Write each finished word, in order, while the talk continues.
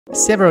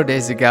Several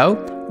days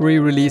ago, we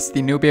released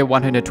the Nubia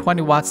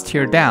 120 watts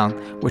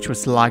Teardown, which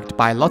was liked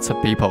by lots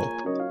of people.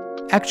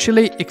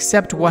 Actually,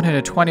 except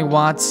 120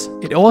 watts,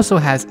 it also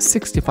has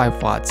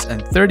 65 watts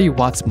and 30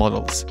 watts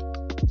models.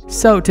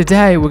 So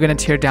today we're gonna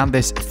tear down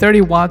this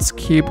 30 watts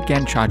Cube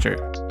GaN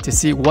charger to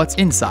see what's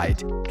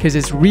inside, because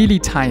it's really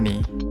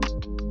tiny.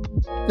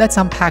 Let's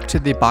unpack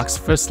the box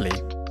firstly.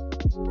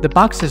 The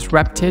box is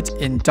wrapped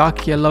in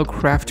dark yellow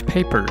craft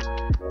paper.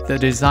 The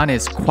design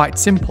is quite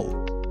simple.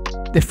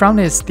 The front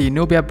is the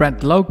Nubia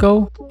brand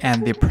logo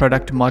and the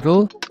product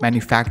model,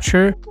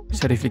 manufacturer,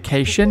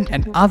 certification,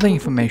 and other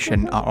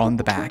information are on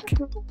the back.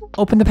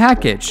 Open the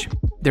package.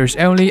 There's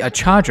only a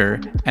charger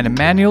and a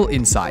manual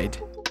inside.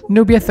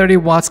 Nubia 30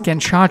 watts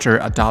GaN charger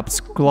adopts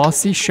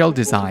glossy shell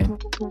design.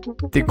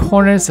 The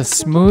corners are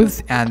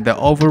smooth and the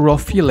overall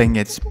feeling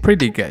is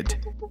pretty good.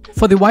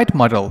 For the white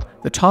model,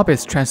 the top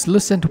is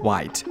translucent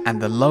white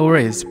and the lower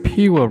is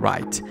pure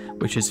white,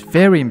 which is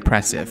very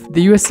impressive.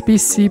 The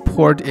USB-C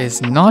port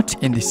is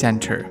not in the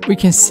center. We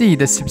can see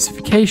the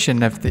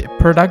specification of the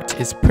product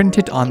is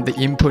printed on the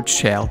input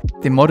shell.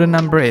 The model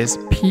number is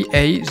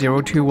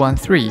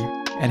PA0213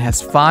 and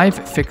has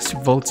 5 fixed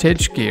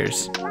voltage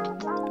gears.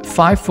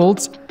 5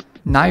 volts,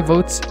 9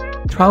 volts,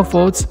 12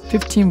 volts,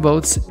 15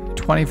 volts,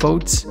 20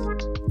 volts.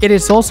 It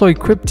is also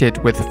equipped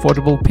with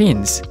foldable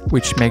pins,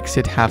 which makes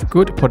it have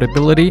good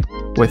portability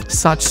with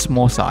such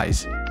small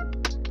size.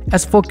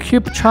 As for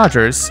Cube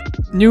chargers,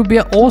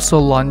 Nubia also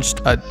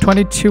launched a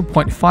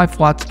 22.5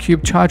 watt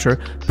Cube charger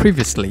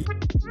previously.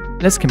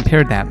 Let's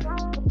compare them.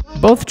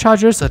 Both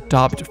chargers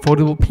adopt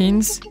foldable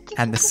pins,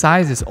 and the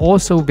size is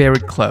also very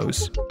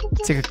close.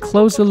 Take a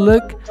closer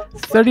look,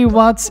 30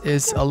 watts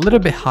is a little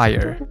bit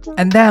higher.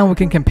 And then we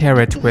can compare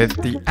it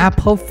with the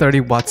Apple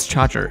 30 watts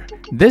charger.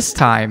 This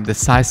time, the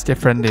size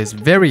difference is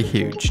very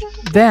huge.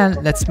 Then,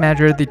 let's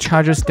measure the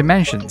charger's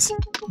dimensions.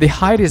 The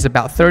height is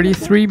about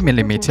 33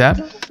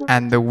 mm,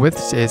 and the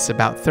width is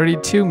about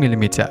 32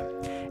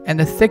 mm, and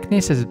the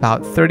thickness is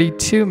about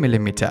 32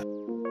 mm.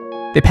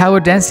 The power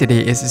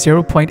density is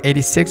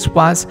 0.86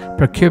 watts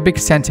per cubic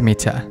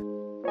centimeter.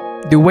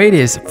 The weight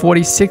is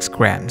 46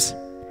 grams.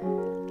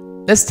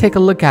 Let's take a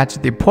look at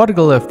the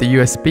protocol of the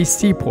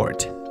USB-C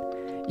port.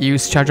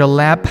 Use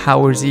ChargerLAB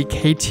Power Z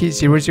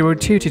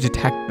KT002 to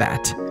detect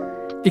that.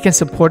 It can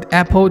support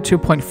Apple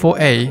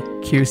 2.4a,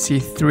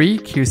 QC3,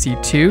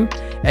 QC2,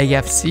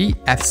 AFC,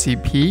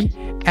 FCP,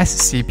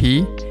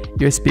 SCP,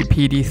 USB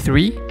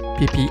PD3,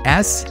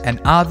 PPS,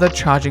 and other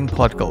charging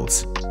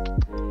protocols.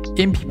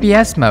 In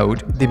PPS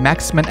mode, the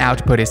maximum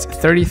output is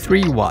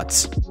 33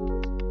 watts.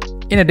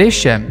 In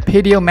addition,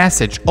 PDO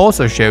message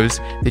also shows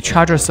the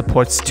charger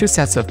supports 2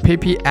 sets of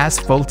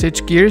PPS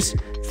voltage gears,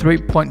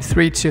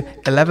 3.3 to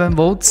 11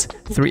 volts,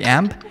 3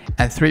 amp,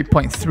 and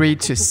 3.3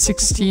 to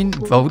 16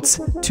 volts,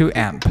 2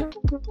 amp.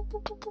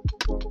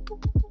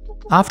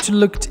 After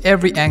looked at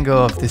every angle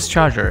of this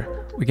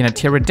charger, we're gonna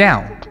tear it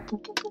down.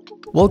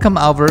 Welcome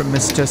over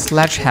Mr.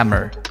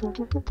 Sledgehammer.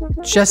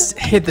 Just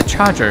hit the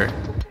charger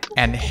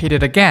and hit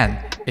it again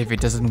if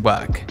it doesn't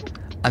work,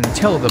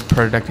 until the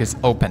product is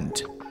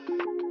opened.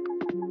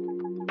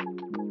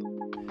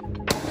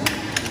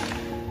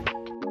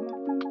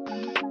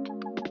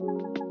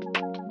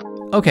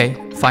 Okay,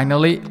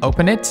 finally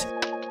open it.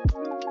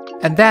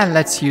 And then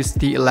let's use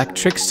the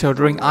electric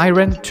soldering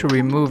iron to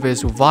remove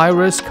its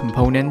various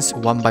components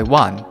one by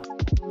one.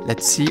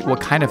 Let's see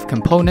what kind of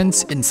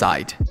components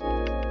inside.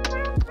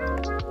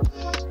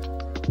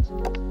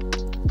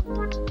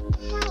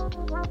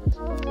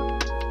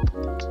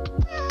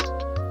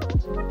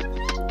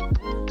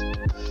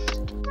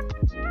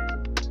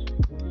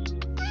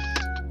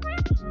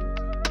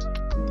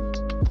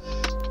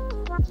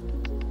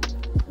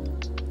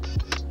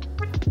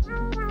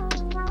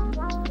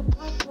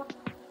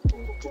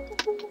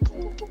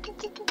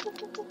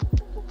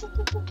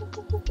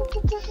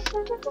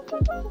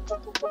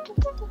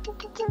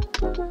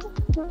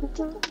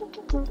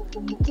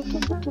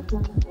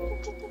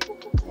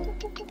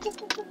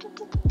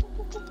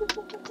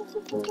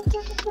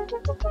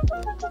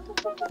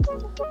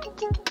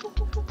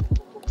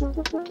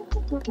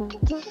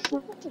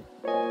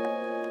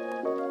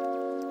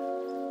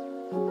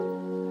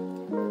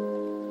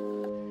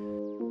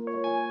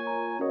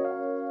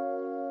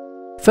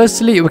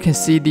 Firstly, we can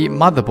see the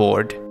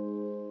motherboard.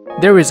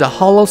 There is a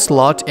hollow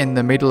slot in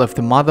the middle of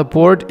the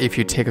motherboard if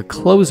you take a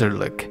closer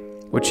look,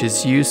 which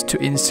is used to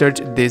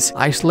insert this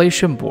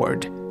isolation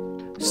board.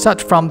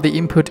 Start from the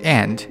input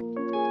end.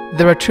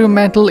 There are 2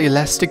 metal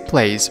elastic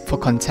plates for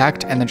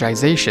contact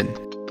energization,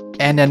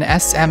 and an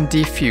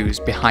SMD fuse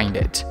behind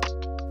it.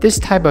 This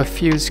type of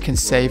fuse can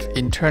save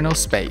internal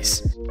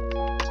space.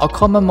 A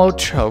common mode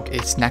choke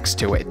is next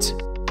to it.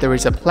 There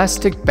is a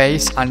plastic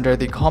base under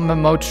the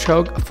common mode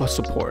choke for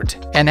support.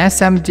 An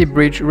SMD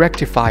bridge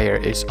rectifier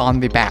is on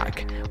the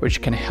back,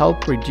 which can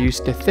help reduce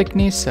the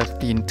thickness of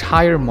the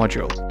entire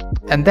module.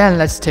 And then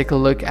let's take a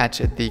look at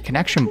the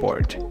connection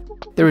board.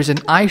 There is an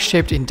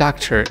I-shaped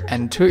inductor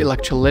and 2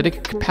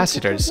 electrolytic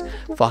capacitors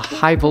for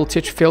high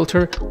voltage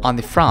filter on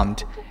the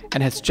front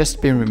and has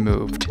just been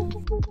removed.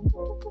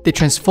 The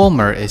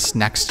transformer is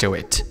next to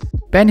it.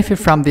 Benefit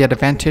from the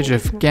advantage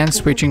of GaN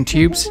switching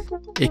tubes,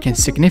 it can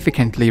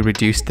significantly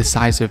reduce the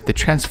size of the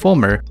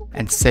transformer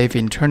and save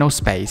internal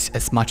space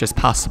as much as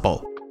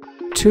possible.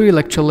 2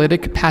 electrolytic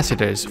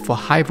capacitors for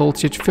high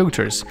voltage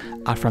filters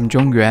are from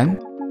Zhongyuan.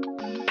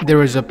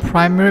 There is a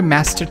primary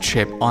master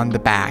chip on the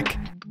back,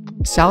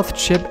 South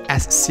chip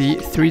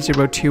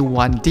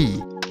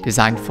SC3021D,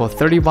 designed for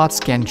 30 watts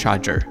GaN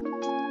charger.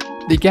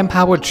 The GaN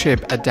power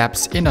chip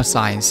adapts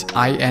InnoScience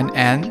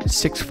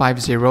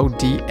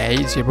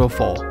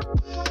INN650DA04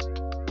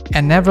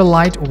 and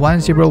Neverlight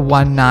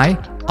 1019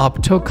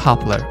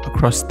 optocoupler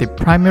across the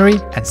primary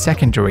and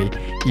secondary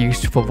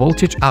used for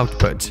voltage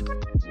output.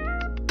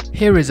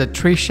 Here is a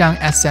Trishan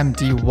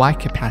SMD-Y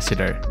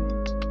capacitor.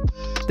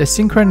 The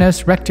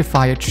synchronous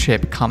rectifier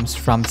chip comes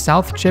from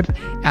South chip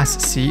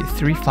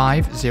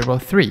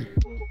SC3503.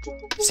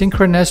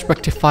 Synchronous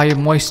rectifier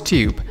moist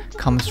tube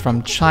comes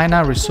from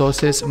China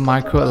Resources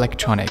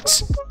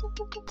Microelectronics.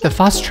 The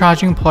fast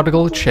charging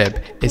portable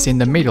chip is in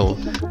the middle,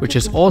 which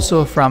is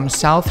also from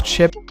South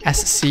chip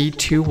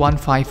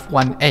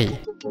SC2151A.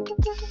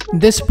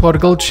 This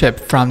portable chip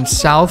from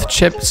South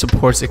chip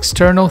supports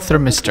external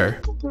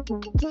thermistor.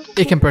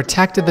 It can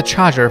protect the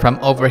charger from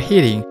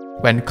overheating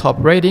when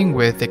cooperating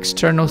with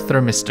external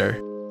thermistor.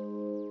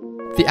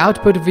 The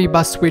output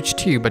V-bus switch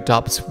tube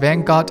adopts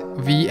Vanguard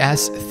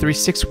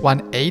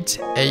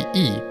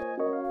VS3618AE.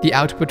 The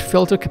output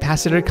filter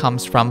capacitor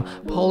comes from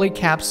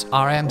Polycap's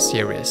RM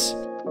series.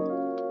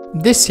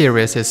 This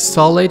series is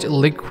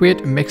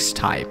solid-liquid mix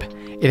type.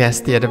 It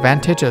has the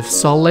advantage of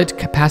solid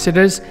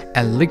capacitors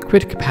and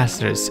liquid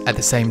capacitors at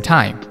the same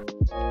time.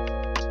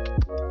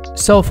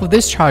 So for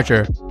this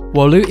charger,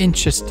 were you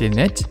interested in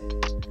it?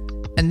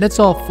 And that's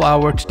all for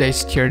our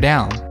today's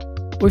teardown.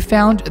 We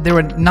found there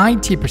were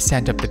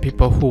 90% of the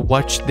people who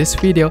watched this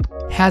video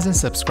hasn't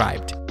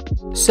subscribed.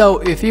 So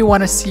if you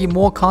want to see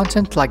more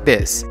content like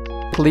this,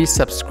 please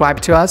subscribe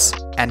to us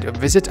and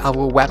visit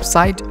our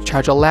website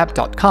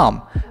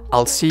ChargerLAB.com.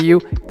 I'll see you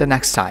the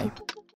next time.